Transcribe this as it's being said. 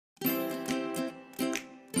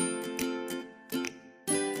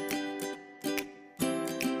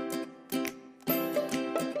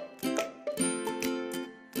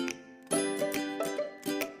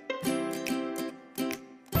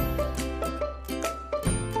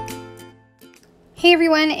Hey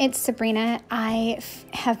everyone, it's Sabrina. I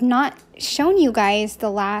have not shown you guys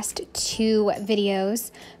the last two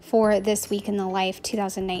videos for this Week in the Life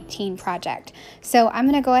 2019 project. So I'm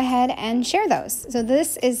going to go ahead and share those. So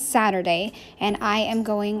this is Saturday and I am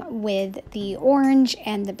going with the orange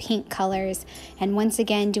and the pink colors, and once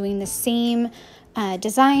again doing the same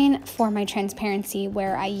design for my transparency,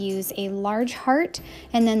 where I use a large heart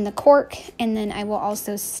and then the cork, and then I will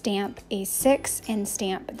also stamp a 6 and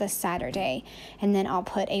stamp the Saturday, and then I'll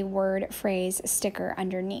put a word phrase sticker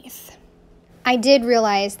underneath. I did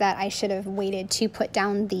realize that I should have waited to put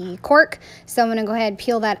down the cork, so I'm going to go ahead,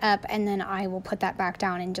 peel that up, and then I will put that back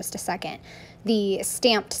down in just a second. The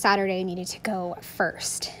stamped Saturday needed to go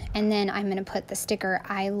first, and then I'm going to put the sticker,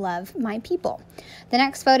 I love my people. The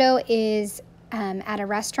next photo is at a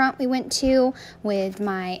restaurant we went to with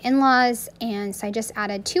my in-laws, and so I just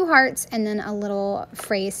added 2 hearts and then a little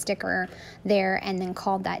phrase sticker there, and then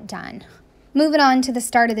called that done. Moving on to the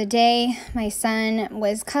start of the day, my son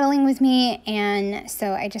was cuddling with me, and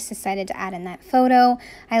so I just decided to add in that photo.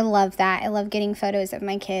 I love that. I love getting photos of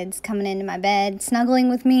my kids coming into my bed, snuggling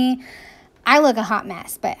with me. I look a hot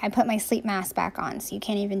mess, but I put my sleep mask back on, so you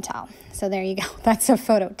can't even tell. So there you go. That's a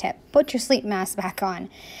photo tip. Put your sleep mask back on.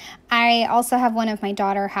 I also have one of my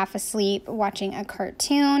daughter half asleep watching a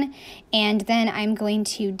cartoon, and then I'm going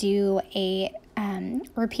to do a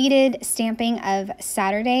repeated stamping of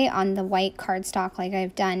Saturday on the white cardstock like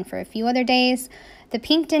I've done for a few other days. The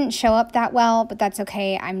pink didn't show up that well, but that's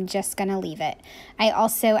okay. I'm just going to leave it. I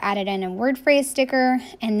also added in a word phrase sticker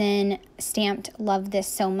and then stamped love this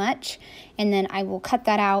so much, and then I will cut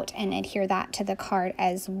that out and adhere that to the card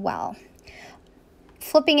as well.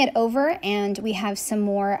 Flipping it over, and we have some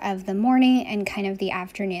more of the morning and kind of the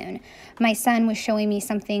afternoon. My son was showing me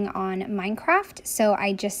something on Minecraft, so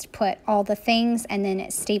I just put all the things and then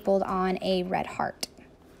it stapled on a red heart.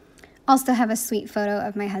 Also have a sweet photo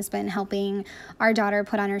of my husband helping our daughter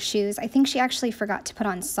put on her shoes. I think she actually forgot to put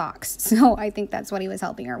on socks, so I think that's what he was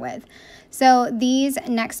helping her with. So these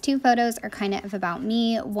next 2 photos are kind of about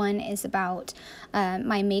me. One is about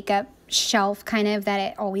my makeup shelf, kind of, that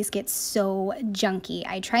it always gets so junky.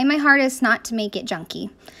 I try my hardest not to make it junky,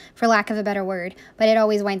 for lack of a better word, but it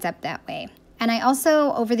always winds up that way. And I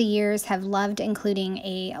also, over the years, have loved including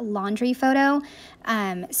a laundry photo,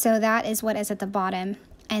 so that is what is at the bottom.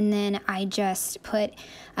 And then I just put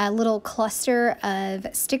a little cluster of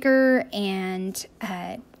sticker and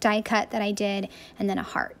die cut that I did, and then a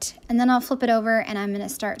heart. And then I'll flip it over and I'm going to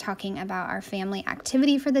start talking about our family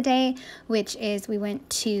activity for the day, which is we went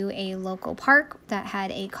to a local park that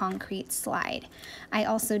had a concrete slide. I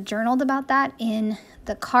also journaled about that in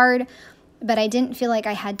the card, but I didn't feel like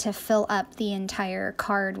I had to fill up the entire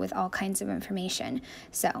card with all kinds of information.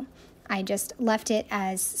 So I just left it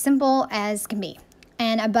as simple as can be.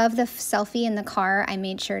 And above the selfie in the car, I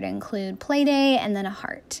made sure to include play day and then a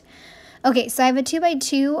heart. Okay, so I have a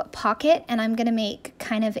 2x2 pocket, and I'm gonna make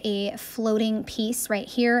kind of a floating piece right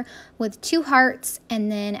here with 2 hearts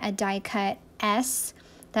and then a die cut S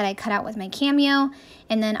that I cut out with my Cameo,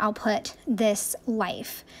 and then I'll put this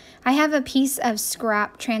life. I have a piece of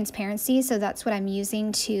scrap transparency, so that's what I'm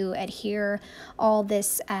using to adhere all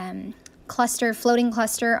this floating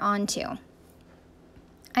cluster onto.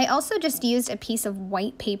 I also just used a piece of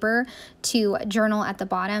white paper to journal at the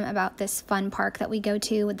bottom about this fun park that we go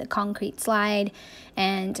to with the concrete slide,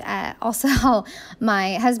 and also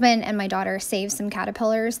my husband and my daughter saved some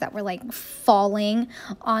caterpillars that were like falling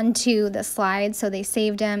onto the slide, so they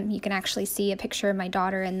saved them. You can actually see a picture of my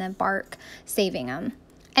daughter in the bark saving them.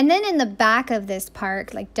 And then in the back of this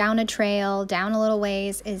park, like down a trail, down a little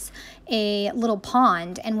ways, is a little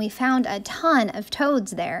pond, and we found a ton of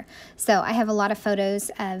toads there. So I have a lot of photos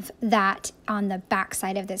of that on the back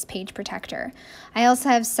side of this page protector. I also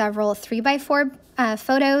have several 3x4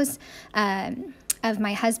 photos of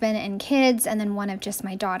my husband and kids, and then one of just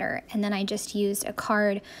my daughter. And then I just used a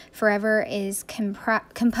card, forever is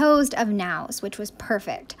composed of nows, which was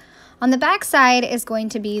perfect. On the back side is going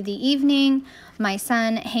to be the evening, my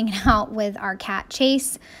son hanging out with our cat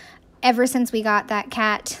Chase. Ever since we got that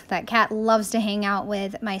cat loves to hang out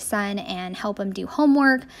with my son and help him do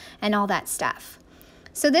homework and all that stuff.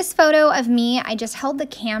 So this photo of me, I just held the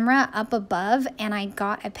camera up above and I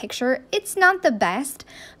got a picture. It's not the best,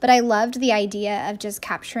 but I loved the idea of just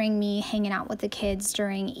capturing me hanging out with the kids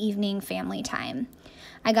during evening family time.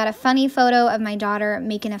 I got a funny photo of my daughter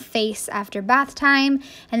making a face after bath time,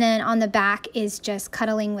 and then on the back is just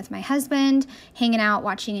cuddling with my husband, hanging out,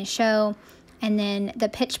 watching a show, and then the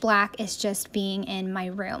pitch black is just being in my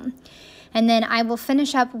room. And then I will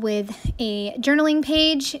finish up with a journaling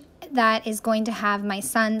page that is going to have my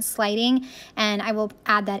son sliding, and I will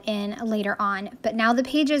add that in later on. But now the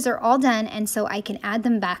pages are all done, and so I can add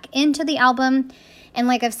them back into the album. And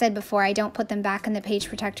like I've said before, I don't put them back in the page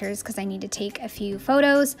protectors because I need to take a few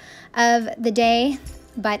photos of the day,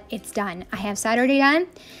 but it's done. I have Saturday done.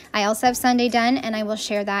 I also have Sunday done, and I will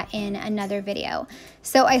share that in another video.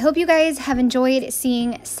 So I hope you guys have enjoyed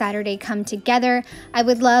seeing Saturday come together. I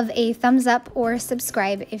would love a thumbs up or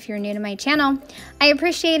subscribe if you're new to my channel. I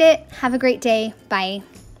appreciate it. Have a great day. Bye.